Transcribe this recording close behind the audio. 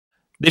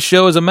This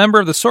show is a member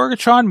of the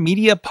Sorgatron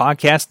Media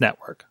Podcast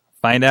Network.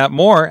 Find out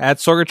more at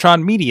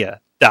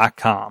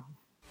sorgatronmedia.com.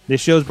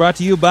 This show is brought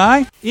to you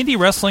by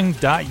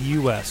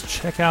IndieWrestling.us.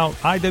 Check out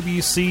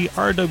IWC,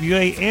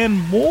 RWA, and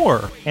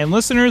more. And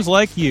listeners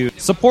like you,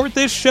 support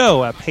this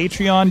show at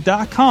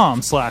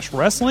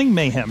Patreon.com/Wrestling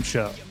Mayhem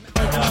Show.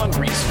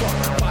 Hungry,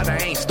 spark, but I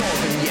ain't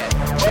starving yet.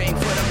 Paying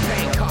for the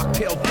pain,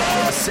 cocktail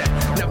bar set.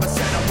 Never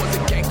said I was a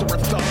gangster or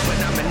thug, but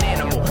I'm an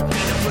animal.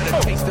 Feeding for the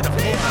taste of the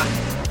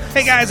fly.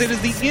 Hey guys, it is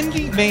the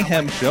Indie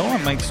Mayhem Show.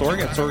 I'm Mike Sorg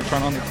at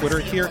Sorgatron on the Twitter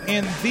here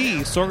in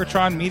the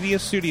Sorgatron Media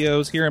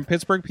Studios here in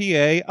Pittsburgh,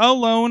 PA.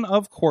 Alone,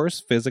 of course,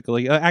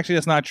 physically. Actually,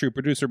 that's not true.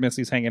 Producer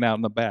Missy's hanging out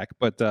in the back,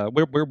 but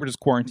we're just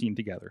quarantined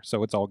together,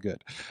 so it's all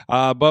good.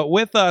 But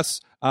with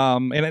us,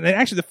 and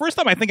actually, the first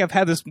time I think I've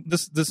had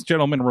this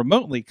gentleman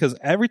remotely, because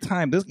every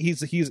time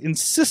he's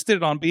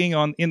insisted on being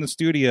in the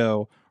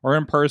studio or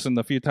in person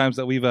the few times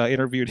that we've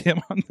interviewed him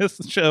on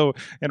this show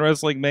and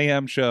Wrestling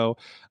Mayhem Show.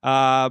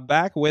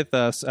 Back with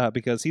us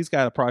because he's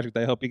got a project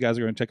I hope you guys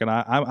are going to check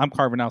out. I'm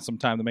carving out some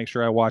time to make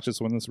sure I watch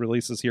this when this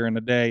releases here in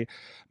a day.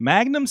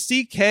 Magnum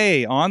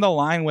CK on the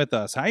line with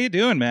us. How you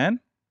doing, man?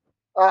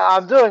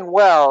 I'm doing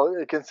well,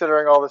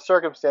 considering all the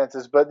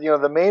circumstances. But,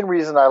 the main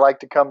reason I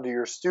like to come to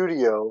your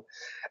studio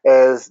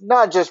is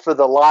not just for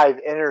the live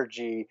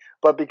energy,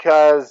 but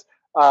because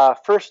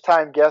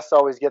first-time guests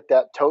always get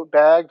that tote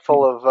bag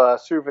full of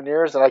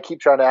souvenirs, and I keep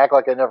trying to act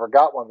like I never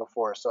got one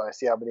before, so I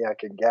see how many I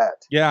can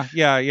get. Yeah.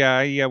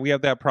 We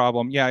have that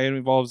problem. Yeah, it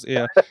involves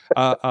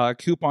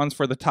coupons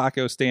for the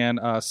taco stand,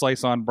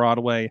 Slice on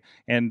Broadway,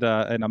 and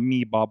a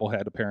me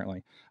bobblehead,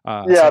 apparently.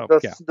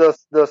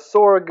 The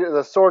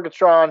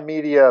Sorgatron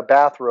Media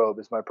bathrobe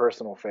is my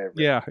personal favorite.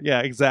 Yeah,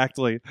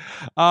 exactly.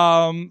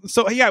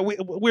 We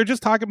were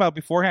just talking about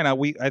beforehand.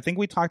 I think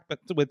we talked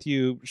with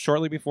you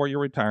shortly before your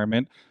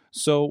retirement.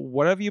 So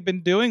what have you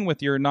been doing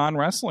with your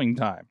non-wrestling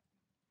time?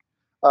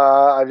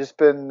 I've just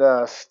been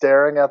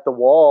staring at the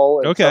wall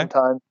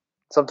and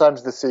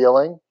sometimes the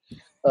ceiling.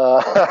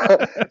 No,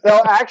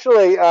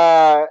 actually,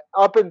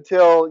 up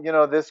until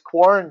this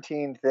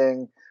quarantine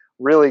thing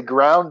really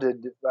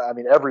grounded,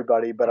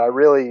 everybody, but I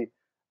really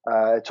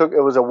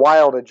it was a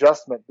wild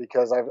adjustment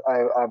because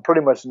I'm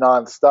pretty much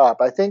nonstop.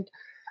 I think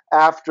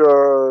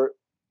after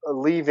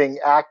leaving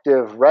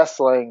active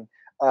wrestling,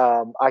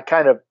 I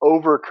kind of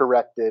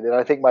overcorrected, and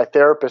I think my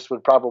therapist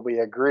would probably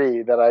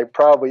agree that I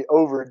probably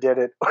overdid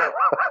it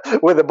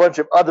with a bunch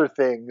of other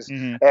things.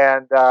 Mm-hmm.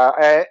 And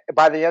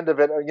by the end of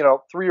it,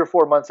 3 or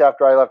 4 months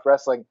after I left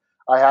wrestling,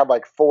 I had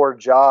 4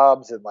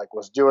 jobs and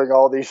was doing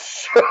all these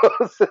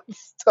shows and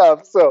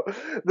stuff. So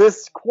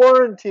this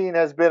quarantine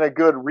has been a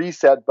good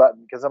reset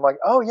button because I'm like,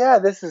 oh yeah,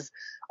 this is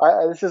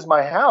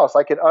my house.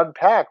 I can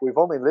unpack. We've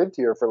only lived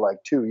here for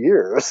 2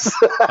 years.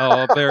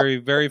 Oh, very,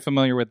 very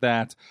familiar with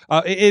that.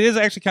 It is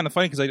actually kind of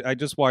funny because I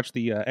just watched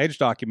the Edge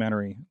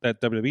documentary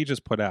that WWE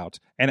just put out,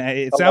 and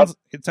it sounds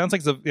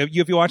like have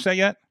you watched that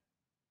yet?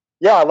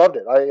 Yeah, I loved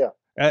it.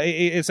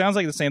 It sounds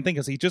like the same thing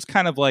because he just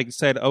kind of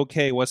said,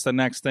 okay, what's the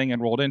next thing, and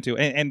rolled into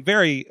and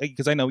very,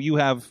 because I know you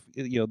have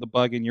the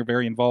bug and you're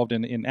very involved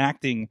in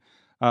acting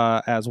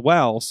as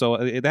well, so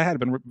that had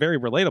been very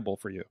relatable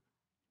for you.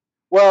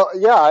 Well,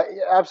 yeah,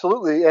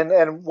 absolutely.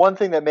 And one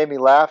thing that made me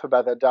laugh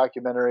about that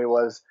documentary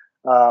was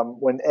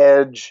when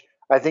Edge,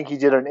 I think he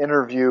did an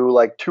interview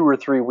 2 or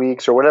 3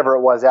 weeks or whatever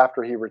it was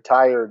after he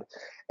retired,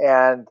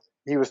 and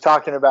he was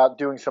talking about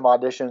doing some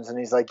auditions, and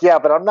he's like, yeah,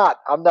 but I'm not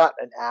an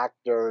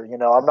actor,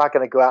 I'm not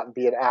going to go out and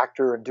be an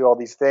actor and do all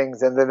these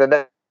things. And then the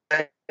next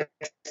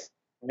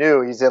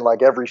he's in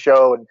every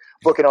show and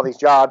booking all these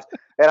jobs.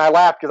 And I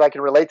laughed because I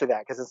can relate to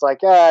that, because it's I'm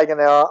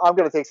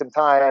going to take some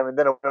time. And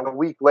then a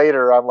week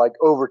later, I'm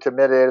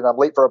overcommitted and I'm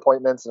late for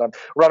appointments and I'm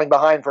running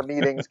behind for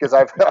meetings because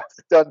I've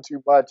done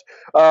too much.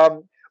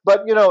 But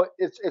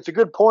it's a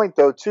good point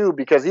though, too,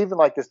 because even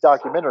this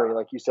documentary,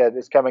 like you said,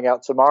 is coming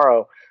out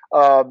tomorrow.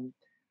 We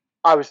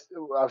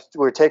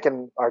were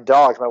taking our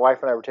dogs. My wife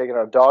and I were taking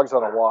our dogs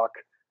on a walk,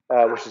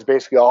 which is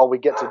basically all we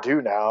get to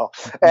do now.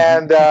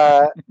 And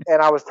I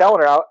was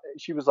telling her,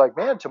 she was like,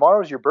 "Man,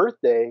 tomorrow's your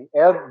birthday,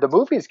 and the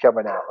movie's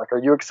coming out. Are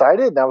you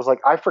excited?" And I was like,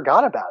 "I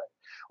forgot about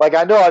it.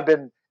 I know I've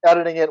been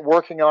editing it,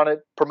 working on it,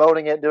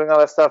 promoting it, doing all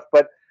that stuff,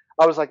 but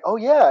I was like, oh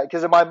yeah,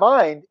 because in my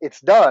mind it's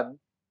done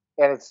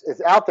and it's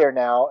out there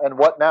now. And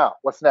what now?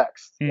 What's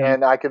next?" Mm-hmm.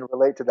 And I can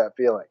relate to that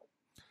feeling.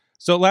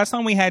 So last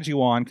time we had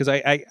you on, because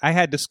I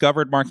had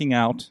discovered Marking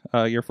Out,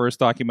 your first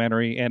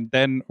documentary, and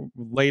then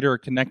later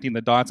connecting the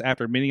dots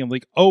after meeting him,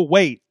 oh,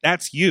 wait,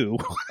 that's you.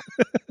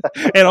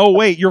 And oh,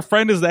 wait, your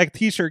friend is that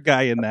T-shirt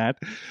guy in that.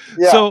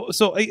 Yeah. So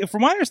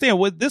from what I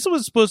understand, this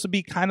was supposed to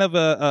be kind of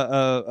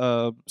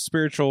a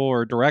spiritual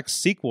or direct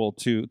sequel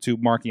to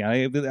Marking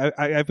Out.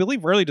 I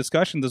believe early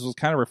discussion, this was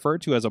kind of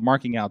referred to as a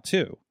Marking Out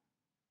too.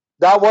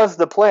 That was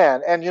the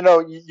plan. And,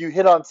 you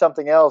hit on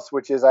something else,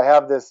 which is I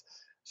have this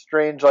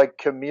strange,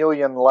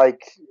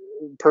 chameleon-like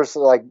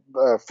person,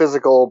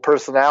 physical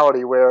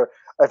personality where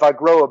if I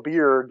grow a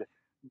beard,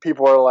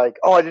 people are like,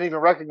 "Oh, I didn't even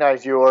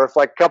recognize you." Or if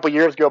a couple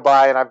years go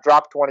by and I've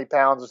dropped 20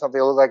 pounds or something,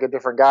 I look like a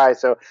different guy.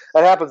 So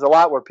that happens a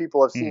lot where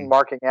people have seen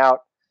Marking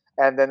Out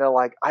And then they're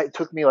like, it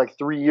took me like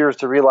 3 years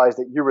to realize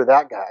that you were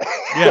that guy.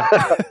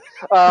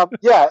 Yeah.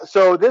 Yeah.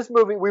 So this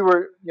movie, we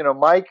were,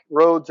 Mike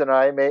Rhodes and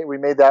I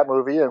made that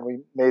movie, and we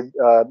made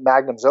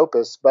Magnum's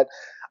Opus. But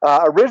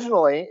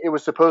originally, it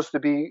was supposed to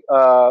be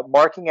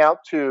Marking Out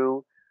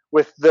 2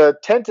 with the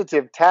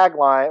tentative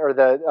tagline or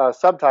the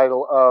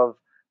subtitle of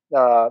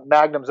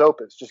Magnum's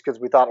Opus, just because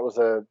we thought it was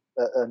a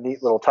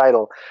neat little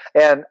title.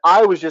 And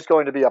I was just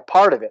going to be a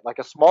part of it, like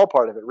a small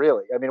part of it,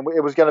 really. I mean,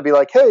 it was going to be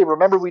like, hey,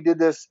 remember we did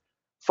this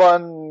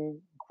fun,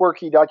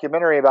 quirky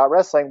documentary about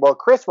wrestling? Well,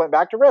 Chris went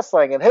back to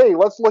wrestling, and hey,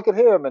 let's look at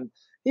him, and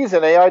he's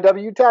an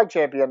AIW tag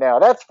champion now.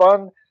 That's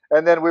fun.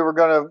 And then we were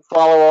going to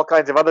follow all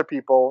kinds of other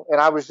people,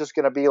 and I was just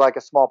going to be like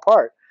a small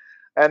part.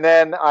 And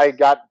then I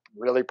got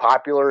really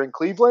popular in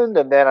Cleveland,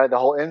 and then the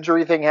whole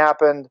injury thing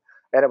happened.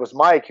 And it was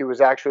Mike who was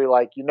actually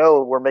like,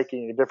 we're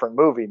making a different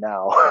movie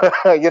now,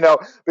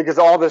 because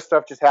all this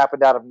stuff just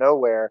happened out of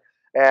nowhere.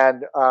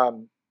 And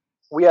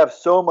we have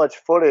so much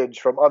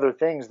footage from other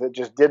things that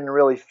just didn't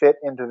really fit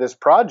into this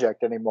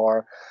project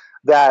anymore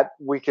that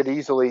we could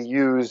easily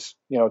use,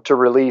 to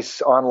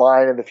release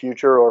online in the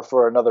future or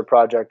for another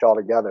project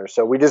altogether.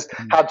 So we just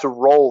had to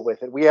roll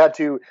with it. We had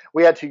to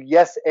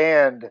yes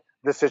and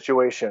the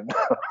situation.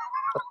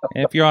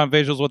 If you're on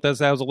visuals with us,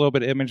 that was a little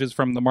bit of images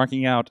from the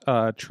Marking Out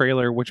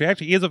trailer, which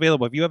actually is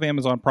available if you have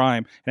Amazon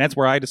Prime, and that's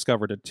where I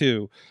discovered it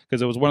too,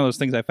 because it was one of those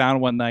things I found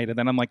one night, and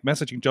then I'm like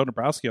messaging Joe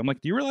Dabrowski. I'm like,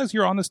 do you realize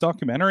you're on this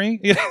documentary?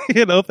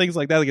 Things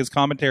like that, like his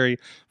commentary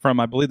from,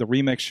 I believe, the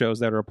remix shows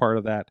that are a part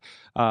of that,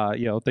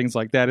 things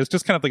like that. It's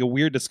just kind of like a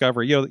weird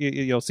discovery,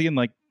 seeing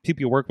like people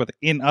you work with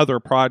in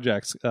other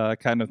projects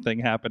kind of thing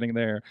happening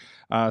there.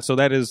 So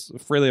that is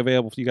freely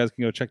available. You guys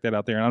can go check that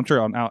out there, and I'm sure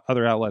on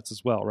other outlets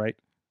as well, right?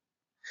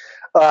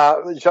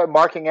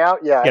 Marking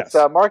Out, yeah. Yes.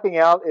 It's Marking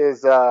Out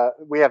is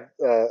we have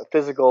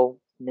physical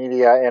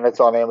media, and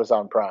it's on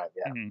Amazon Prime.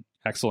 Yeah. Mm-hmm.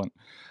 Excellent.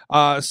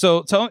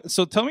 So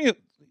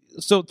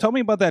tell me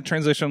about that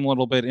transition a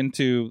little bit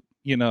into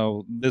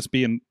this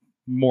being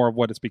more of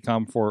what it's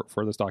become for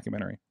this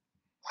documentary.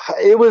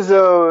 It was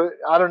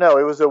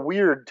it was a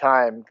weird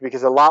time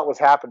because a lot was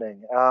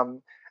happening.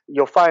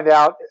 You'll find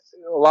out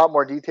a lot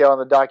more detail in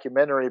the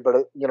documentary, but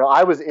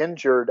I was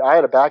injured. I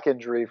had a back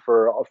injury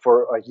for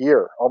a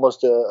year,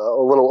 almost a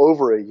little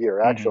over a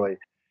year actually.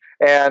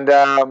 Mm-hmm.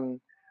 And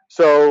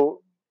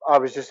so I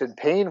was just in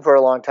pain for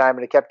a long time,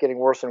 and it kept getting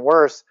worse and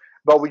worse,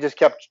 but we just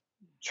kept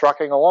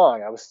trucking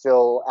along. I was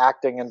still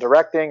acting and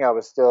directing. I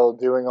was still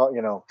doing,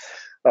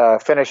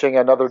 finishing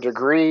another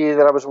degree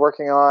that I was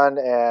working on,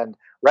 and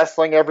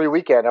wrestling every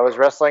weekend. I was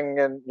wrestling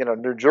in,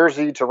 New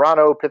Jersey,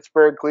 Toronto,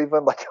 Pittsburgh,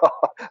 Cleveland, like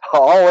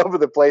all over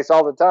the place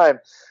all the time.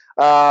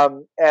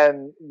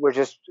 And we're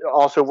just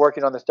also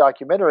working on this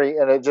documentary,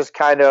 and it just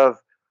kind of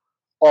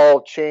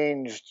all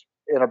changed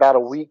in about a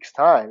week's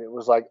time. It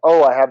was like,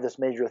 oh, I have this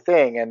major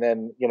thing. And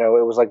then,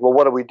 it was like, well,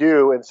 what do we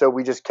do? And so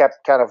we just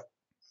kept kind of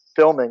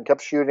filming,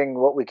 kept shooting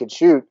what we could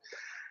shoot.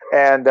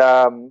 And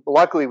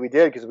luckily we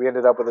did, because we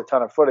ended up with a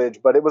ton of footage.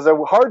 But it was a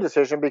hard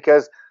decision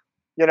because,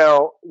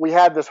 we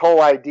had this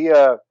whole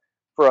idea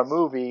for a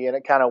movie, and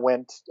it kind of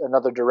went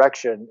another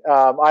direction.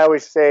 I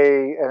always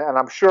say, and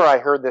I'm sure I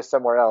heard this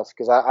somewhere else,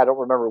 because I don't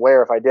remember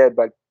where, if I did,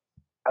 but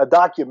a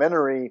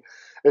documentary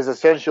is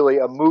essentially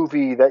a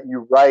movie that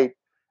you write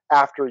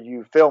after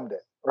you filmed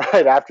it,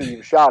 right? After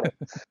you've shot it.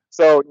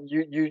 So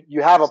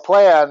you have a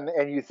plan,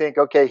 and you think,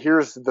 okay,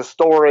 here's the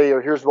story, or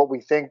here's what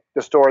we think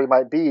the story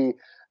might be.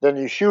 Then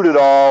you shoot it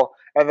all,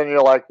 and then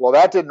you're like, well,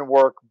 that didn't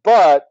work,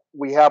 but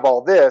we have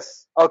all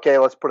this. Okay,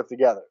 let's put it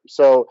together.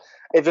 So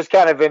it just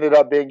kind of ended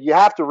up being, you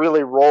have to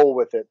really roll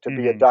with it to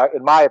be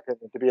in my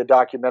opinion, to be a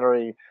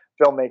documentary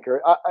filmmaker.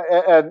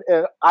 And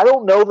I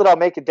don't know that I'll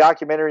make a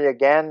documentary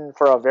again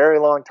for a very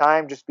long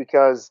time, just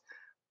because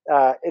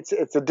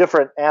it's a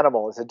different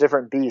animal. It's a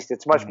different beast.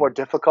 It's much more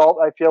difficult,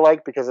 I feel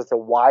like, because it's a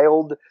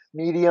wild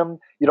medium.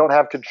 You don't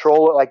have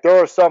control. Like, there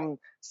are some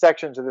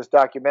sections of this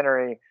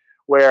documentary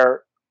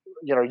where,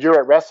 you're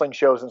at wrestling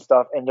shows and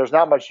stuff, and there's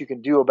not much you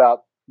can do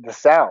about the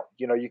sound.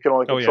 You can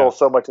only control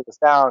so much of the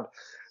sound.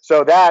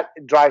 So that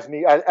drives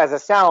me, as a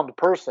sound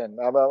person,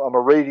 I'm a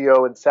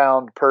radio and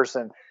sound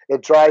person,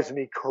 it drives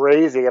me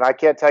crazy. And I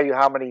can't tell you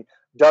how many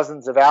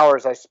dozens of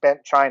hours I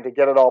spent trying to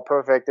get it all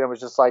perfect. And it was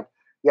just like,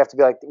 you have to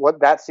be like, what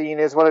that scene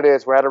is, what it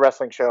is. We're at a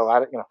wrestling show.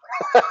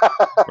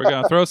 We're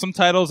going to throw some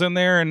titles in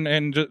there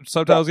and just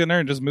subtitles in there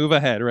and just move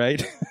ahead,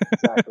 right?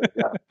 Exactly.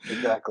 Yeah,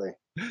 exactly.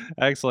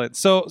 Excellent.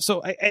 So,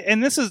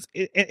 and this is,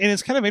 and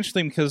it's kind of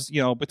interesting because,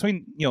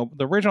 between,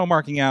 the original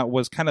Marking Out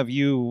was kind of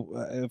you,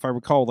 if I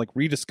recall, like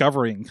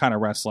rediscovering kind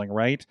of wrestling,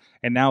 right?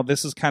 And now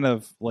this is kind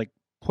of like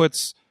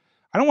puts,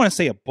 I don't want to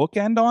say a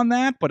bookend on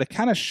that, but it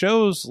kind of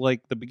shows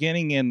like the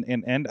beginning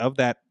and end of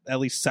that, at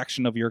least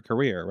section of your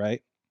career,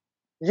 right?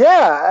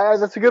 Yeah,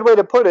 that's a good way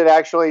to put it,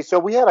 actually. So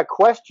we had a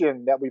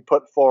question that we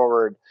put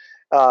forward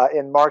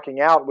in Marking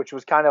Out, which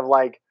was kind of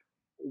like,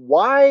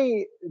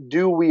 why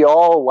do we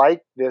all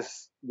like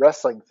this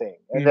wrestling thing?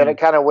 And then it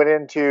kind of went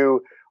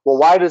into, well,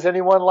 why does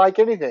anyone like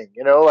anything?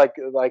 Like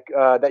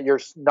that you're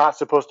not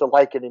supposed to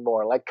like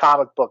anymore, like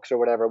comic books or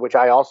whatever, which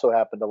I also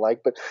happen to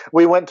like. But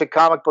we went to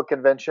comic book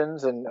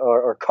conventions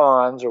or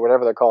cons or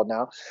whatever they're called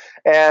now,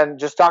 and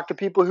just talked to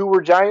people who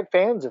were giant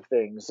fans of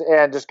things,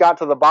 and just got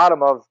to the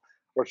bottom of,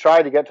 or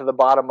tried to get to the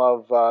bottom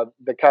of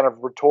the kind of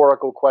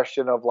rhetorical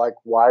question of like,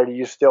 why do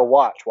you still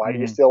watch? Why do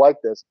you still like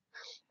this?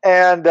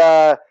 And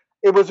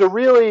it was a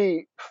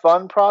really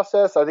fun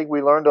process. I think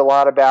we learned a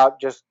lot about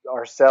just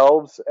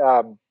ourselves.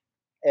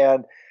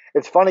 And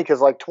it's funny because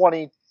like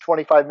 20,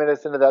 25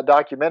 minutes into that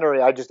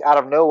documentary, I just out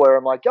of nowhere,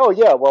 I'm like, oh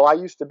yeah, well, I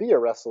used to be a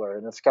wrestler.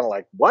 And it's kind of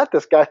like, what?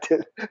 This guy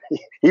did,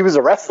 he was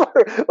a wrestler?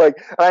 Like,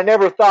 I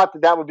never thought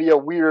that would be a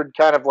weird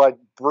kind of like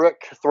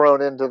brick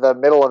thrown into the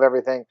middle of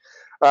everything.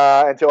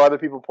 Until other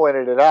people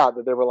pointed it out,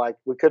 that they were like,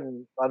 we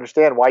couldn't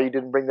understand why you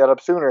didn't bring that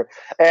up sooner.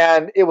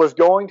 And it was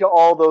going to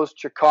all those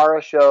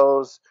Chikara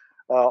shows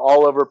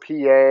all over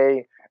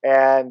PA,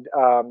 and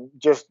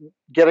just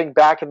getting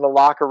back in the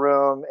locker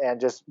room and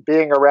just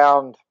being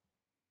around,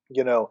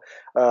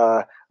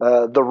 the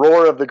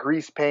roar of the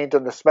grease paint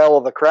and the smell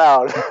of the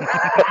crowd.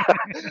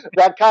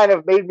 That kind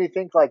of made me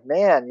think like,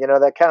 man,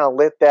 that kind of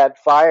lit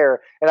that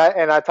fire. And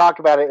I talk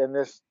about it in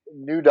this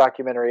new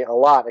documentary a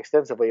lot,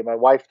 extensively. My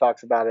wife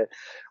talks about it,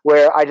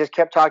 where I just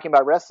kept talking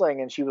about wrestling,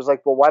 and she was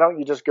like, well, why don't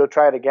you just go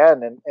try it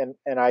again?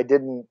 And I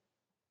didn't.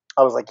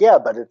 I was like, yeah,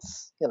 but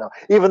it's,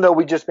 even though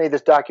we just made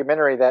this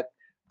documentary that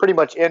pretty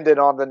much ended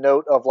on the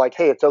note of like,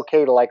 hey, it's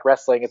okay to like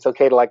wrestling, it's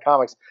okay to like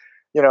comics.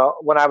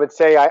 When I would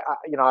say I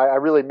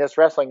really miss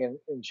wrestling,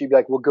 and she'd be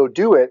like, well, go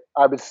do it,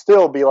 I would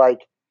still be like,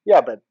 yeah,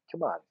 but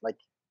come on, like,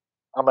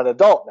 I'm an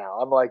adult now.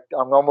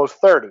 I'm almost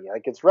 30.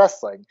 Like, it's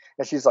wrestling.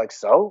 And she's like,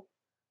 so?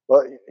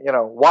 Well,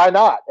 why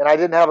not? And I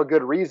didn't have a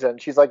good reason.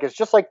 She's like, it's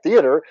just like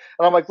theater.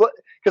 And I'm like, what?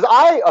 Because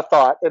I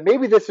thought, and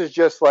maybe this is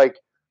just like,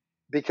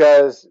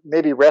 because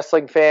maybe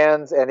wrestling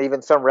fans and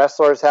even some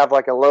wrestlers have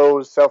like a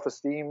low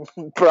self-esteem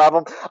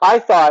problem. I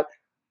thought,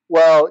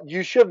 well,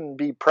 you shouldn't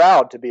be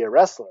proud to be a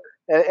wrestler.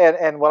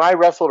 And when I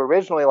wrestled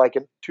originally, like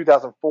in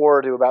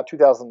 2004 to about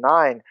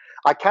 2009,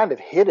 I kind of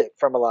hid it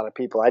from a lot of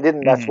people. I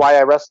didn't. That's why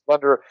I wrestled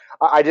under.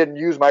 I didn't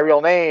use my real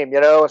name,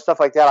 and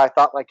stuff like that. I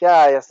thought like,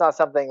 yeah, it's not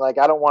something like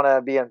I don't want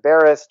to be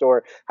embarrassed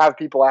or have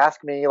people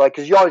ask me, like,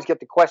 because you always get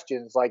the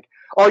questions like,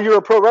 oh, you're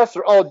a pro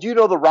wrestler. Oh, do you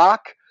know The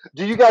Rock?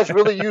 Do you guys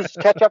really use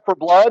ketchup for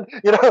blood?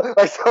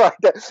 Like stuff like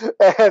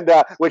that. And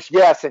which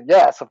yes,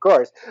 of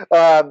course.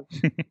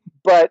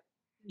 But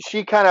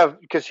she kind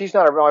of, because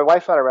my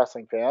wife's not a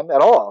wrestling fan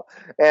at all,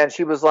 and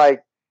she was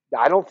like,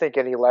 I don't think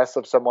any less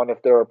of someone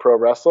if they're a pro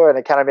wrestler. And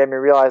it kind of made me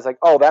realize like,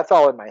 oh, that's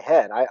all in my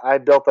head. I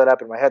built that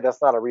up in my head.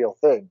 That's not a real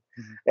thing.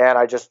 And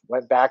I just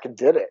went back and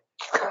did it.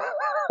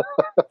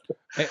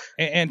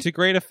 And to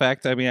great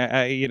effect. I mean,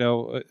 I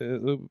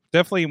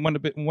definitely one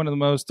of the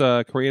most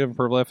creative and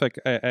prolific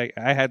I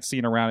had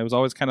seen around. It was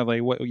always kind of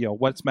like,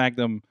 what's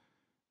Magnum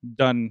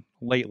done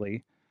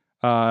lately?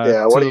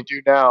 What do you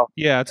do now?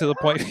 Yeah, to the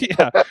point.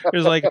 Yeah, it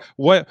was like,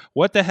 what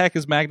the heck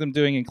is Magnum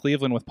doing in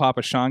Cleveland with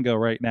Papa Shango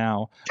right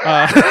now?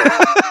 That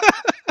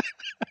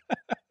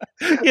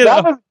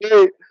was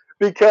great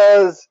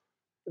because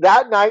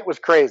that night was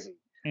crazy.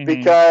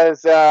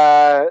 Because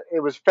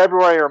it was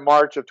February or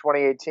March of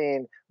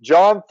 2018.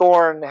 John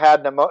Thorne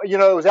had pneumonia.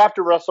 It was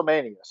after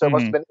WrestleMania, so it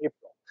must have been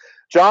April.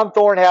 John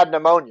Thorne had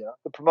pneumonia,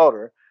 the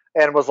promoter,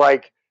 and was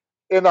like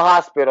in the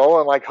hospital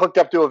and like hooked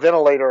up to a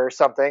ventilator or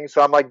something.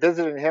 So I'm like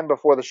visiting him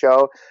before the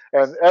show,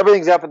 and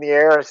everything's up in the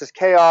air, and it's just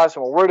chaos,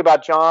 and we're worried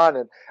about John.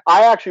 And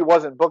I actually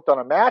wasn't booked on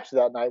a match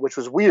that night, which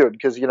was weird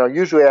because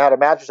usually I had a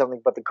match or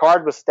something, but the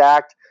card was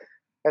stacked.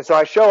 And so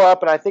I show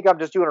up, and I think I'm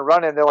just doing a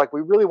run-in. They're like,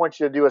 we really want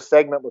you to do a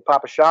segment with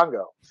Papa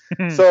Shango.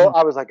 So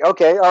I was like,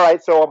 okay, all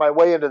right. So on my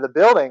way into the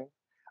building,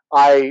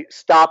 I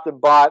stopped and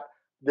bought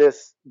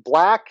this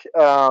black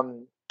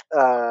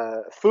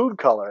food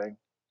coloring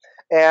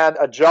and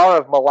a jar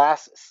of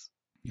molasses.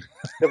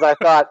 Because I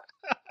thought,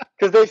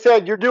 because they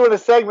said, you're doing a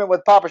segment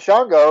with Papa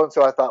Shango. And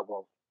so I thought,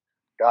 well,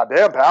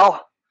 goddamn,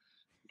 pal,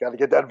 you got to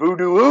get that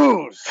voodoo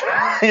ooze,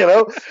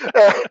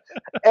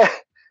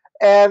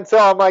 And so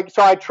I'm like,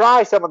 so I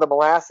try some of the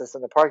molasses in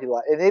the parking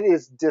lot, and it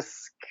is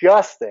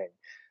disgusting.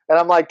 And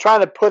I'm like trying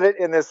to put it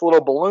in this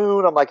little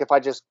balloon. I'm like, if I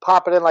just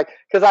pop it in, like,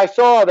 because I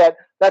saw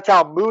that's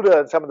how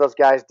Muda and some of those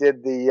guys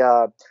did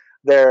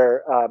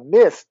their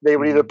mist. They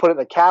would either put it in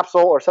a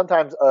capsule or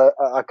sometimes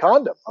a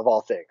condom, of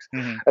all things,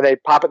 and they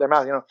pop it in their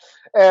mouth,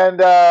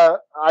 And I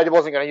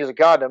wasn't going to use a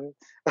condom.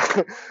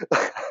 I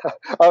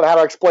don't know how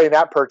to explain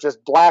that purchase: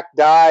 black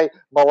dye,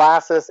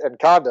 molasses, and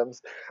condoms.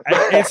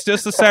 It's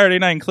just a Saturday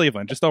night in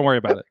Cleveland. Just don't worry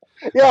about it.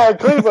 Yeah, in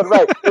Cleveland,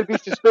 right? It'd be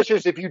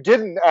suspicious if you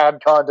didn't add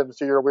condoms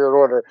to your weird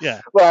order.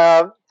 Yeah.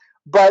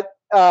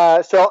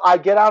 So I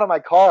get out of my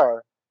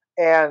car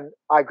and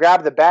I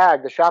grab the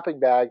bag, the shopping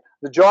bag.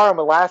 The jar of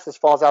molasses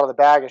falls out of the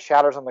bag and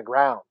shatters on the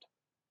ground.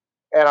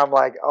 And I'm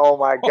like, oh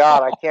my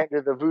God, I can't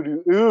do the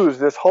voodoo ooze.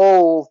 This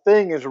whole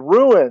thing is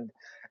ruined.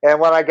 And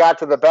when I got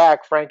to the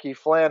back, Frankie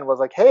Flynn was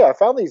like, "Hey, I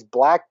found these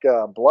black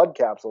blood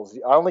capsules.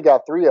 I only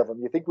got 3 of them.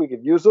 You think we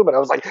could use them?" And I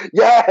was like,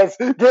 "Yes,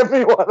 give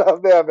me one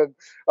of them." And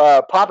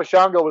Papa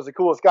Shango was the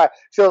coolest guy.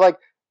 So like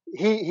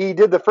he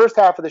did the first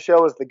half of the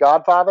show as the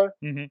Godfather.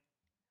 Mm-hmm.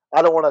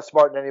 I don't want to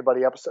smarten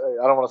anybody up.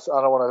 I don't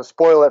want to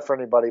spoil it for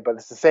anybody, but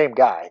it's the same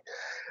guy.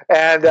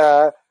 And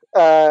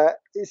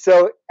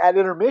so at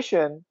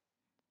intermission,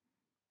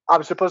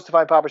 I'm supposed to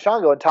find Papa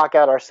Shango and talk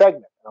out our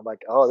segment. And I'm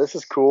like, oh, this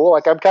is cool.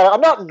 Like, I'm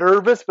not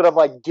nervous, but I'm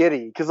like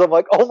giddy because I'm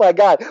like, oh my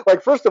God.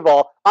 Like, first of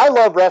all, I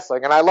love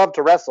wrestling and I love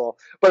to wrestle.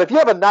 But if you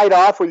have a night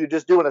off where you're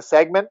just doing a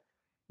segment,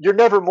 you're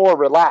never more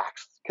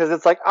relaxed because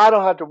it's like, I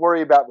don't have to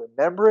worry about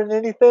remembering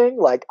anything.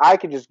 Like, I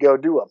can just go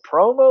do a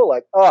promo.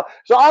 Like, oh,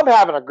 so I'm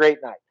having a great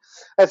night.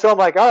 And so I'm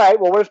like, all right,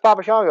 well, where's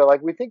Papa Shango?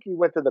 Like, we think he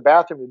went to the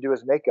bathroom to do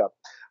his makeup.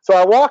 So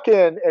I walk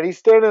in and he's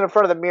standing in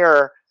front of the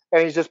mirror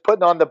and he's just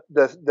putting on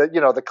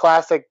the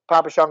classic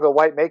Papa Shango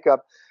white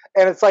makeup.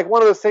 And it's like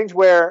one of those things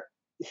where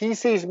he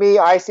sees me,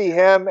 I see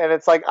him, and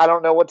it's like I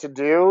don't know what to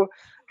do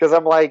because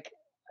I'm like,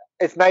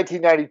 it's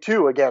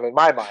 1992 again in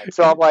my mind.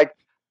 So I'm like,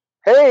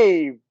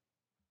 hey,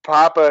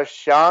 Papa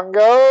Shango.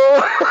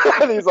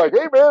 And he's like,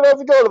 hey, man, how's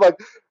it going? I'm like,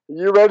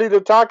 you ready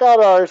to talk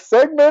out our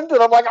segment?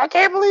 And I'm like, I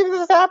can't believe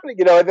this is happening.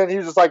 And then he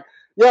was just like,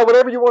 yeah,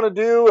 whatever you want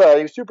to do.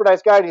 He's a super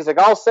nice guy. And he's like,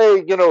 I'll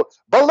say,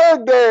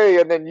 Baleg Day.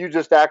 And then you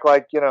just act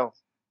like, you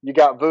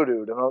got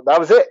voodooed. And that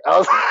was it. I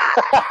was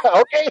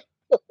okay.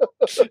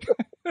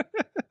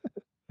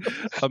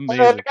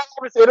 Amazing. And I got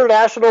all this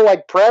international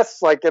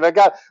press, and I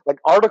got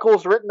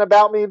articles written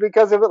about me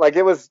because of it.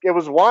 It was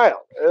wild.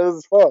 It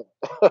was fun.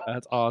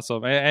 That's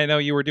awesome. I know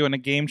you were doing a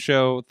game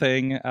show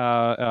thing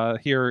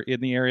here in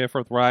the area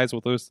for Rise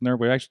with Lewis the Nerd.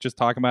 We were actually just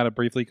talking about it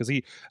briefly because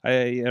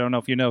I don't know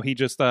if you know, he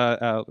just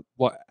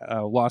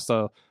lost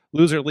a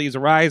Loser Leaves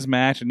Rise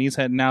match and he's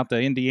heading out to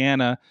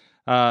Indiana.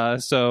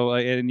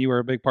 And you were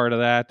a big part of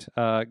that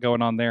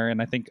going on there.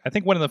 And I think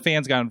one of the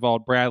fans got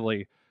involved,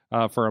 Bradley,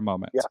 for a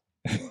moment. Yeah.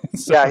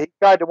 Yeah, he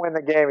tried to win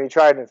the game. He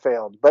tried and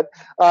failed. But,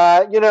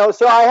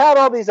 so I had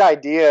all these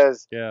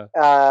ideas. Yeah.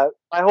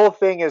 My whole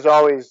thing is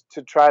always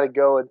to try to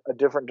go a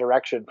different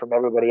direction from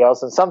everybody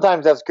else. And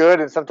sometimes that's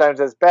good and sometimes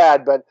that's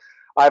bad. But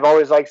I've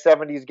always liked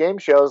 70s game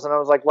shows. And I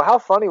was like, well, how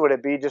funny would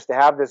it be just to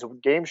have this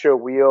game show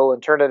wheel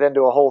and turn it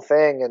into a whole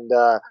thing? And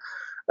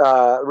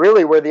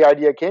really where the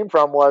idea came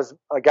from was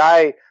a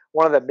guy,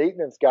 one of the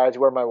maintenance guys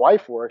where my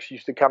wife works,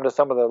 used to come to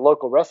some of the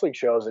local wrestling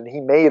shows. And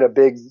he made a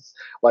big,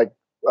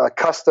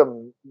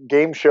 custom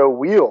game show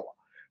wheel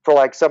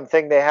for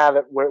something they have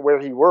at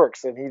where he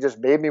works, and he just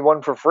made me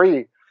one for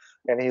free.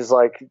 And he's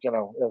like,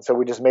 and so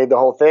we just made the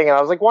whole thing. And I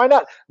was like, why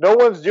not? No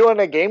one's doing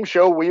a game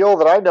show wheel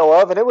that I know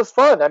of, and it was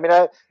fun. I mean,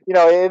 it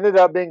ended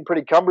up being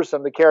pretty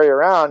cumbersome to carry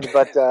around,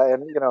 but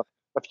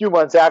a few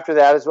months after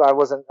that is I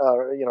wasn't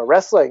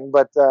wrestling,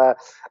 but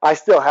I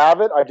still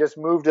have it. I just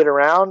moved it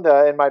around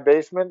in my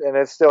basement, and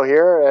it's still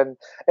here.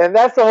 And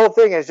that's the whole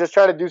thing, is just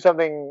try to do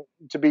something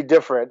to be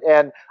different.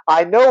 And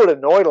I know it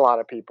annoyed a lot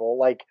of people,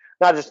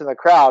 not just in the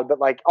crowd, but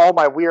all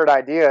my weird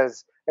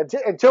ideas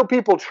until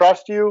people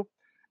trust you.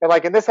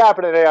 And this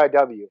happened at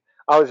AIW.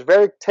 I was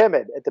very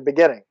timid at the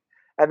beginning.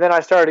 And then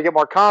I started to get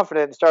more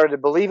confident and started to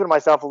believe in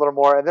myself a little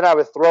more. And then I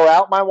would throw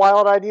out my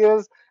wild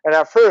ideas. And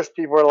at first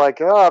people were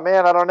like, oh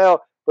man, I don't know.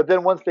 But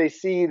then once they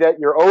see that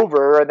you're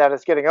over and that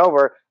it's getting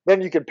over,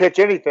 then you can pitch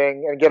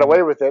anything and get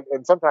away with it.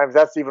 And sometimes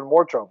that's even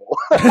more trouble.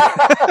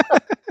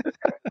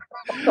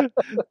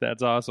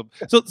 That's awesome.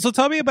 So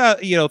tell me about,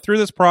 through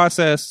this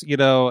process,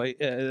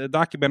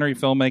 documentary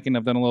filmmaking,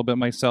 I've done a little bit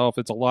myself.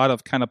 It's a lot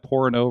of kind of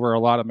pouring over a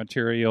lot of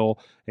material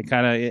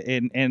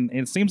and and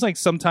it seems like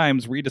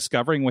sometimes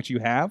rediscovering what you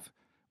have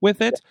with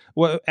it. Yeah.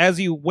 Well, as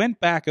you went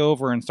back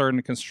over and started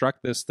to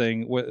construct this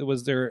thing,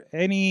 was there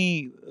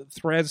any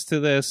threads to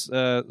this,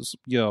 as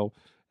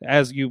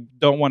you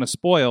don't want to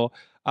spoil,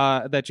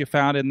 that you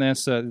found in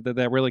this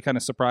that really kind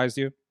of surprised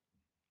you?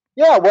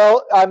 Yeah,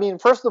 well, I mean,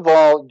 first of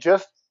all,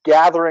 just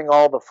gathering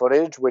all the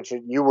footage, which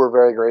you were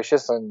very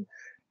gracious and,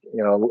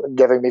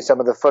 giving me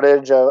some of the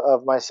footage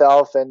of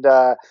myself, and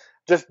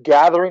just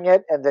gathering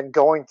it and then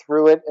going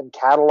through it and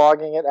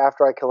cataloging it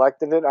after I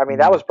collected it. I mean,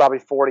 that was probably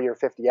 40 or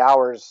 50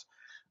 hours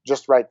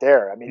just right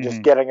there. I mean,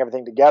 just getting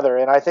everything together.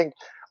 And I think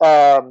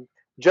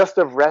just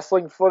of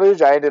wrestling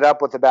footage, I ended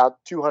up with about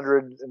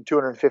 200 and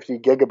 250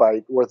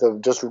 gigabyte worth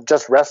of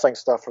just wrestling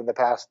stuff from the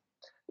past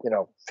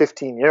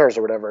 15 years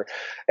or whatever.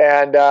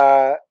 And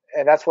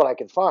that's what I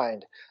could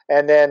find.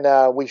 And then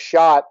we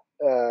shot,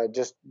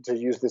 just to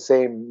use the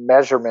same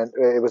measurement,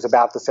 it was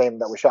about the same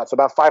that we shot. So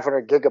about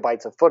 500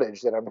 gigabytes of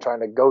footage that I'm trying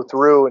to go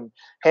through and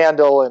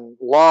handle and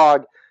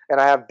log. And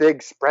I have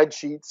big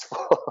spreadsheets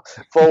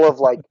full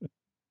of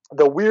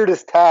the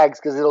weirdest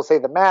tags, because it'll say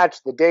the match,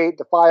 the date,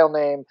 the file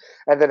name,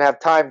 and then have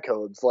time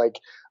codes 2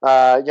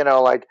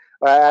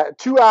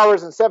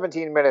 hours and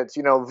 17 minutes,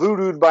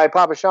 voodooed by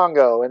Papa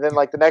Shango. And then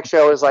the next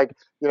show is at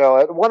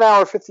 1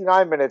 hour,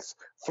 59 minutes,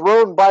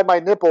 thrown by my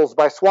nipples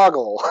by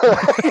Swoggle.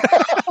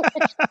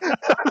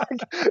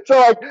 So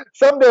like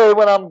someday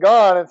when I'm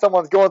gone and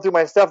someone's going through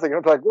my stuff, they're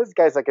gonna be like, "This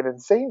guy's like an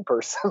insane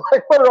person.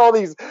 Like, what are all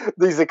these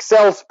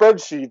Excel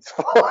spreadsheets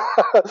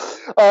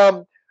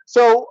for?"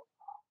 So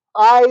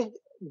I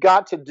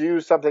got to do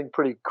something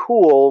pretty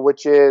cool,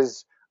 which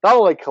is not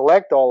only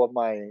collect all of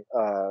my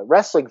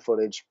wrestling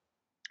footage,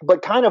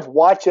 but kind of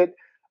watch it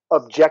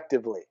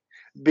objectively,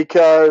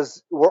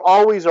 because we're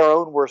always our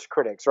own worst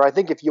critics. Or I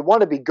think if you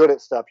want to be good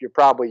at stuff, you're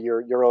probably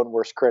your own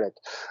worst critic.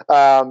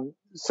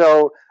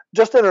 So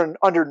just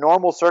under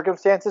normal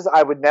circumstances,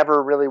 I would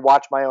never really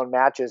watch my own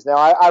matches. Now,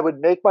 I would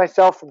make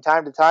myself from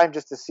time to time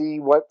just to see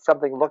what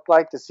something looked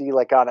like, to see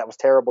like, oh, that was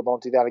terrible,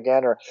 don't do that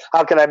again, or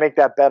how can I make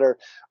that better?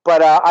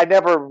 But I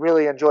never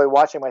really enjoy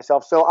watching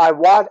myself. So I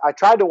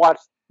tried to watch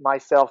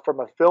myself from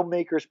a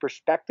filmmaker's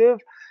perspective,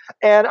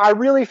 and I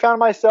really found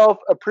myself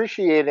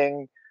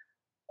appreciating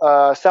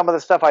some of the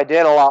stuff I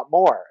did a lot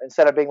more,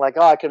 instead of being like,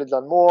 oh, I could have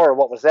done more, or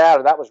what was that,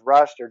 or that was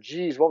rushed, or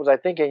geez, what was I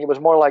thinking? It was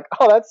more like,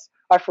 oh,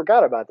 I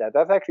forgot about that.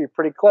 That's actually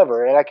pretty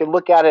clever, and I could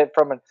look at it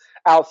from an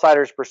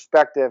outsider's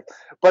perspective.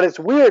 But it's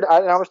weird,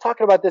 and I was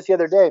talking about this the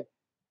other day.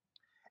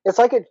 It's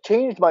like it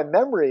changed my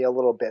memory a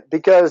little bit,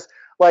 because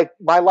like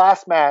my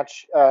last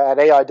match at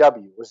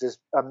AIW was this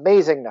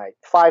amazing night,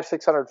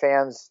 500-600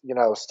 fans,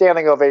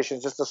 standing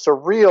ovations, just a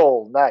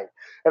surreal night.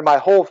 And my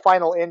whole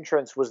final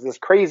entrance was this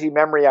crazy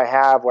memory I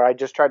have where I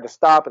just tried to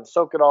stop and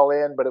soak it all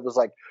in, but it was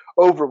like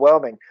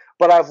overwhelming.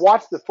 But I've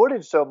watched the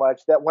footage so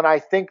much that when I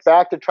think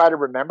back to try to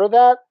remember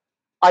that,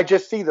 I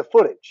just see the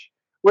footage,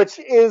 which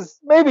is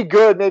maybe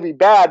good, maybe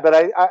bad, but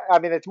I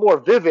mean, it's more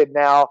vivid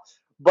now.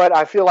 But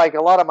I feel like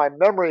a lot of my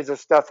memories of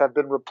stuff have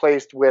been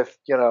replaced with,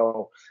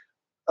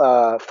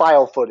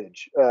 file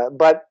footage.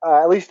 But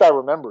at least I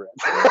remember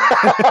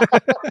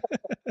it.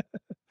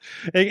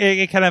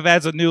 It kind of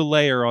adds a new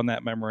layer on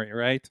that memory,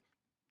 right?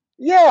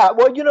 Yeah,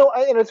 well,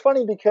 and it's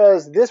funny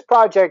because this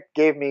project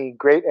gave me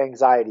great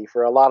anxiety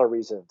for a lot of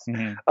reasons.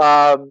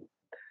 Mm-hmm.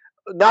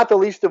 Not the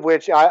least of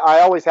which,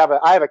 I always have a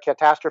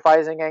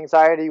catastrophizing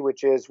anxiety,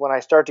 which is when I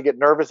start to get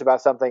nervous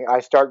about something, I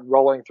start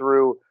rolling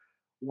through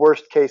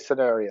worst case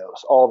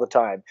scenarios all the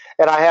time.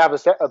 And I have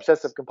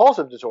obsessive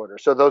compulsive disorder.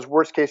 So those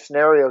worst case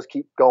scenarios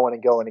keep going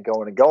and going and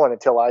going and going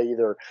until I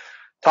either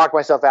talk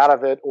myself out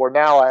of it, or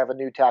now I have a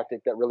new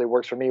tactic that really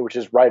works for me, which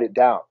is write it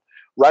down.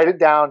 Write it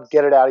down,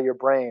 get it out of your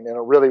brain. And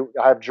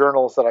I have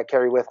journals that I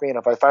carry with me. And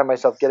if I find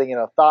myself getting in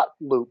a thought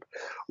loop,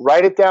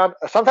 write it down.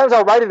 Sometimes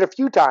I'll write it a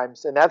few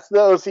times, and that's the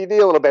OCD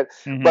a little bit.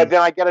 Mm-hmm. But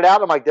then I get it out.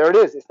 And I'm like, there it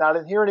is. It's not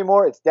in here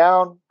anymore. It's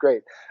down.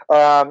 Great.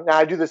 Now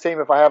I do the same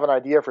if I have an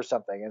idea for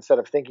something. Instead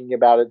of thinking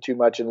about it too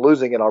much and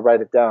losing it, I'll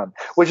write it down,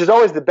 which is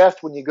always the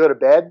best when you go to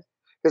bed.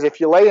 Because if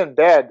you lay in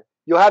bed,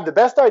 you'll have the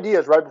best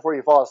ideas right before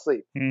you fall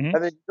asleep. Mm-hmm.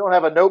 And then you don't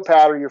have a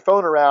notepad or your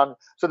phone around.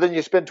 So then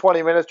you spend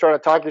 20 minutes trying to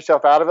talk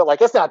yourself out of it.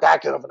 Like, it's not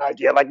that good of an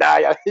idea. Like, nah,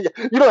 you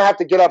don't have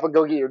to get up and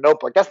go get your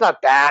notebook. That's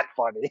not that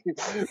funny.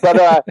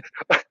 But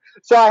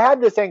so I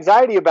had this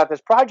anxiety about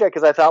this project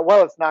because I thought,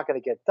 well, it's not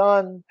going to get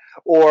done,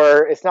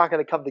 or it's not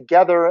going to come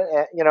together.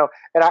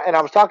 And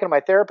I was talking to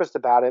my therapist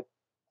about it,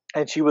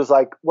 and she was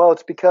like, well,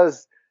 it's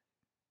because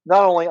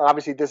not only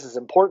obviously this is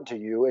important to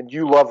you and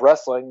you love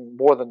wrestling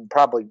more than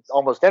probably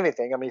almost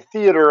anything. I mean,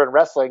 theater and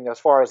wrestling as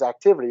far as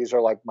activities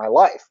are like my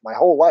life, my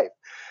whole life.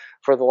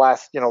 For the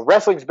last,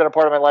 wrestling's been a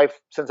part of my life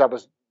since I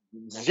was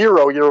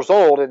 0 years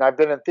old, and I've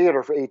been in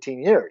theater for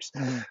 18 years.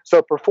 Mm-hmm.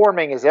 So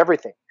performing is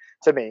everything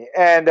to me.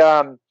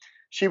 And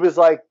she was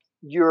like,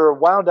 you're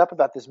wound up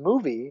about this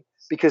movie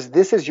because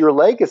this is your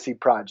legacy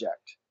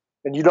project.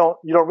 And you don't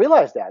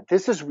realize that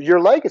this is your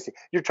legacy.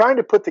 You're trying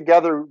to put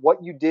together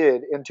what you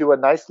did into a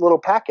nice little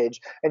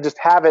package and just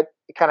have it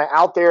kind of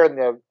out there in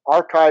the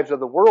archives of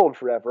the world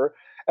forever.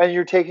 And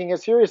you're taking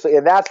it seriously.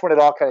 And that's when it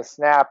all kind of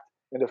snapped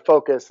into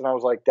focus. And I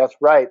was like, that's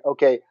right.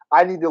 Okay,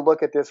 I need to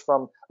look at this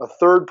from a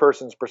third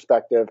person's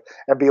perspective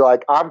and be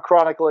like, I'm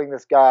chronicling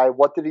this guy.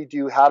 What did he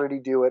do? How did he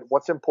do it?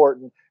 What's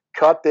important?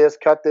 Cut this,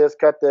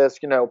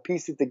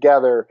 piece it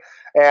together.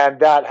 And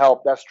that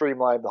helped. That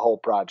streamlined the whole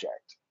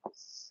project.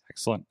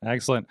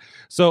 Excellent.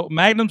 So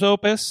Magnum's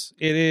Opus,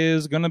 it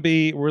is going to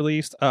be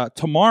released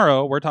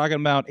tomorrow. We're talking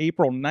about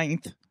April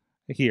 9th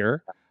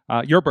here.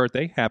 Your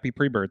birthday. Happy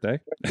pre-birthday.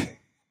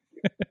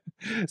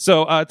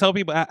 So tell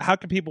people, how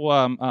can people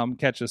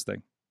catch this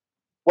thing?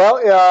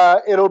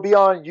 Well, it'll be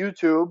on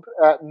YouTube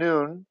at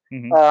noon,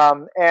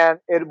 mm-hmm. And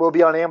it will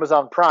be on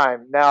Amazon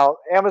Prime. Now,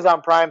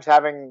 Amazon Prime's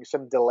having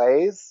some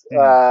delays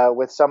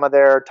with some of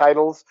their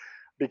titles,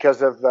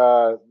 because of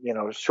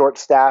short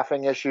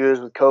staffing issues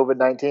with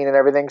COVID-19 and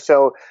everything.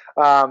 So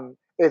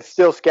it's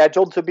still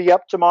scheduled to be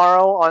up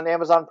tomorrow on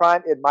Amazon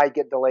Prime. It might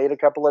get delayed a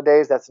couple of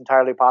days. That's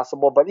entirely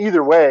possible. But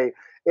either way,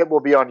 it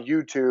will be on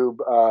YouTube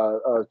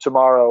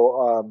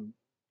tomorrow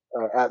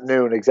at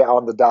noon,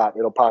 on the dot.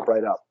 It'll pop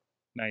right up.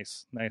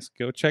 Nice.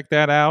 Go check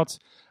that out.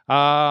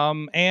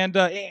 And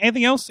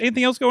anything else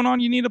going on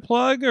you need to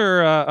plug,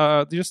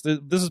 or this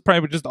is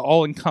probably just an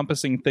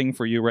all-encompassing thing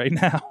for you right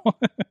now?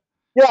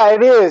 Yeah,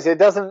 it is. It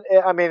doesn't.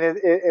 I mean,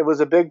 it was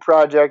a big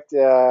project,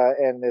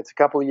 and it's a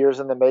couple of years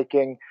in the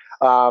making.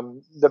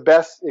 The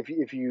best,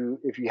 if you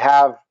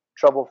have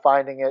trouble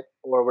finding it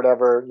or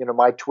whatever,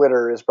 my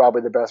Twitter is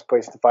probably the best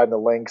place to find the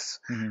links,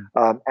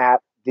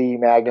 at the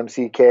Magnum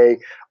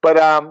CK. But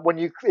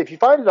if you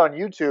find it on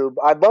YouTube,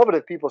 I'd love it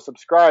if people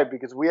subscribe,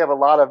 because we have a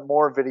lot of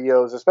more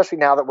videos, especially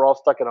now that we're all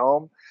stuck at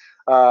home.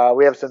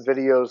 We have some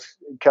videos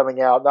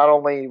coming out, not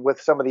only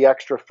with some of the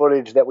extra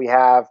footage that we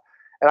have.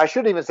 And I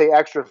shouldn't even say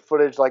extra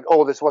footage like,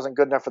 oh, this wasn't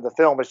good enough for the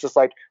film. It's just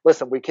like,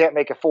 listen, we can't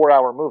make a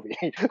 4-hour movie.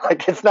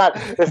 Like it's not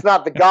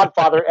the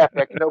Godfather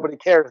epic. Nobody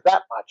cares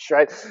that much,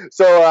 right?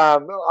 So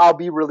I'll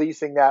be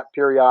releasing that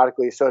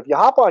periodically. So if you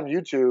hop on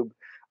YouTube,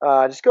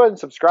 just go ahead and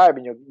subscribe,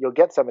 and you'll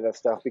get some of that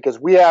stuff, because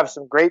we have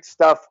some great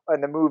stuff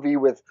in the movie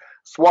with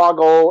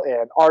Swoggle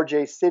and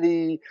RJ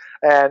City,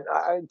 and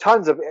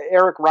tons of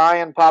Eric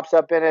Ryan pops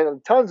up in it,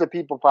 and tons of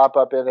people pop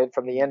up in it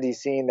from the indie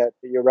scene that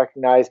you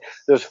recognize.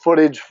 There's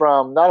footage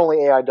from not only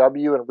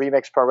AIW and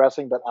Remix Pro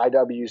Wrestling, but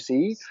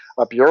IWC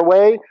up your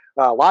way.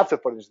 Lots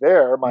of footage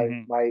there.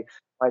 My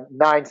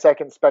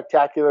 9-second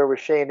spectacular with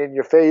Shane in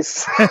your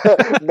face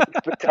makes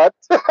the cut.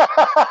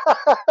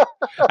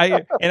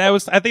 I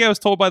think I was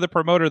told by the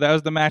promoter that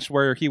was the match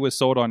where he was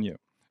sold on you.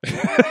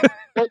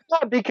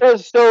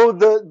 Because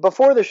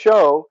before the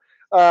show,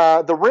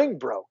 the ring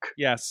broke.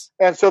 Yes.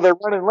 And so they're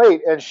running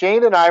late. And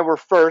Shane and I were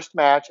first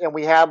match, and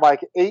we had like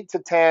 8 to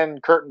 10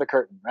 curtain to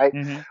curtain, right?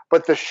 Mm-hmm.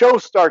 But the show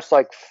starts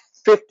like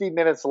 50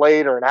 minutes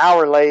late or an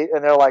hour late,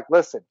 and they're like,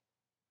 listen,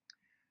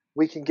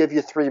 we can give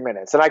you 3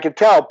 minutes. And I could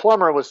tell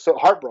Plummer was so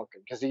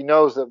heartbroken, because he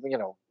knows that,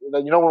 no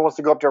one wants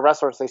to go up to a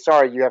wrestler and say,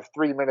 sorry, you have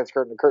 3 minutes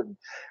curtain to curtain.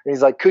 And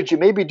he's like, could you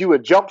maybe do a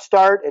jump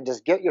start and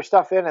just get your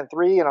stuff in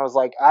 3? And I was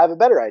like, I have a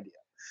better idea.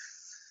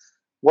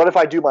 What if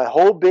I do my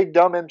whole big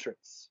dumb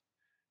entrance?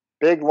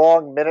 Big,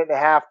 long,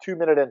 1.5,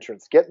 2-minute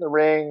entrance. Get in the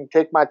ring,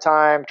 take my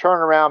time, turn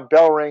around,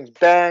 bell rings,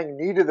 bang,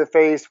 knee to the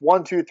face,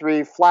 1, 2,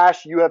 3,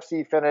 flash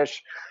UFC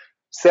finish,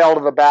 sail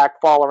to the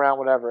back, fall around,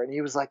 whatever. And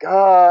he was like,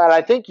 and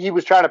I think he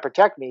was trying to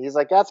protect me. He's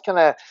like, that's going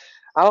to,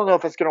 I don't know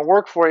if it's going to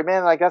work for you,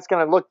 man. Like, that's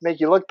going to make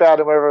you look bad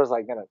and whatever. I was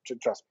like, no,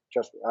 trust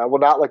me. I will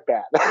not look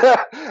bad.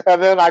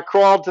 And then I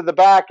crawled to the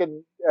back,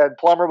 and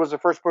Plummer was the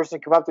first person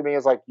to come up to me. He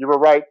was like, you were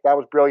right. That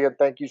was brilliant.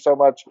 Thank you so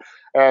much.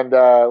 And,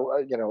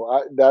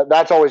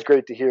 that's always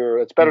great to hear.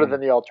 It's better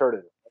than the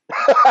alternative.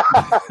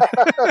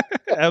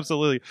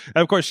 Absolutely.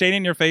 And of course, Shane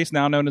in your face,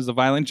 now known as the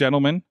Violent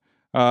Gentleman.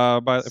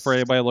 For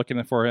anybody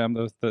looking for him,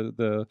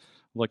 the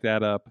look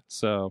that up.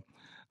 So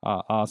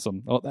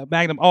awesome. Well,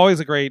 Magnum,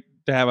 always great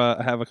to have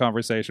a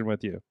conversation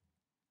with you.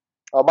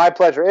 Oh, my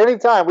pleasure.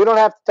 Anytime. We don't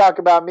have to talk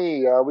about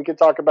me. We can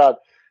talk about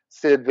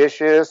Sid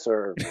Vicious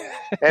or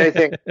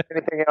anything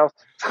else.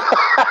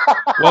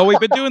 Well, we've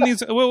been doing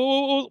these.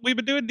 We've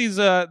been doing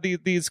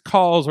these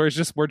calls where it's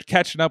just we're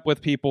catching up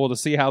with people to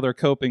see how they're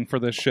coping for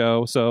this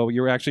show. So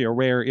you're actually a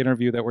rare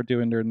interview that we're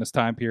doing during this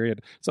time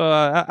period. So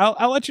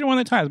I'll let you know when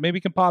the times. Maybe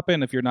you can pop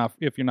in if you're not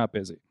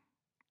busy.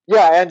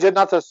 Yeah, and just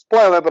not to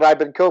spoil it, but I've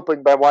been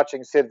coping by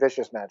watching Sid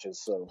Vicious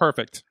matches. So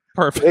perfect.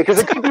 Because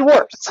it could be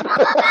worse.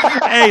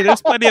 Hey,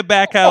 there's plenty of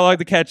back catalog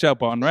to catch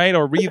up on, right?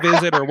 Or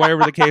revisit, or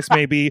whatever the case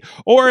may be.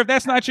 Or if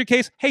that's not your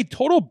case, hey,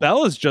 Total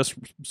Bella's just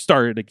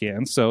started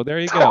again. So there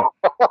you go.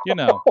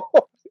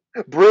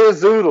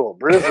 Brizoodle.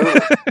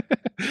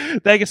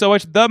 Thank you so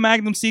much. The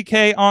Magnum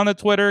CK on the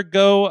Twitter.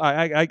 Go.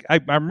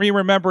 I'm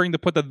remembering to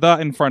put the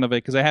in front of it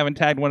because I haven't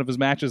tagged one of his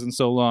matches in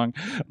so long.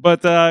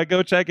 But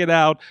go check it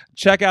out.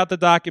 Check out the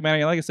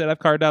documentary. Like I said, I've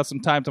carved out some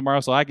time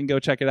tomorrow so I can go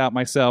check it out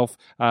myself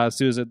as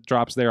soon as it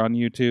drops there on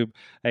YouTube.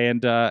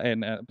 And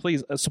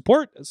please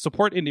support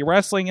indie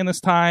wrestling in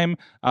this time.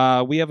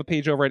 We have a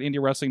page over at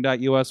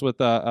indiewrestling.us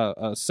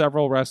with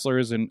several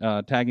wrestlers and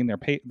tagging their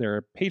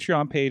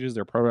Patreon pages,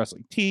 their pro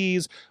wrestling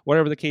tees,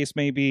 whatever the case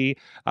may be.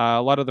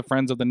 A lot of the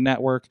friends of the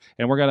network,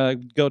 and we're gonna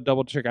go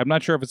double check. I'm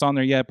not sure if it's on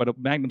there yet, but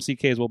Magnum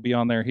CKs will be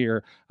on there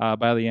here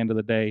by the end of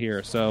the day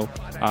here. So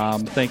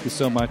thank you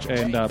so much,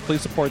 and please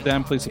support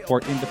them. Please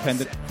support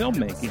independent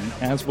filmmaking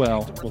as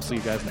well. We'll see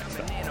you guys next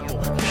time.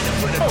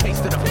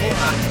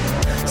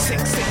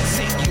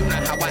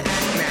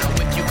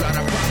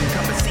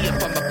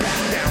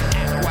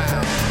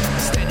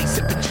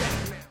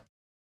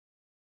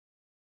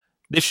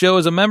 This show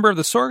is a member of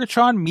the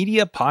Sorgatron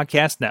Media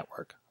Podcast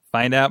Network.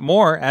 Find out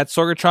more at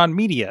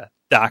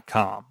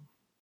sorgatronmedia.com.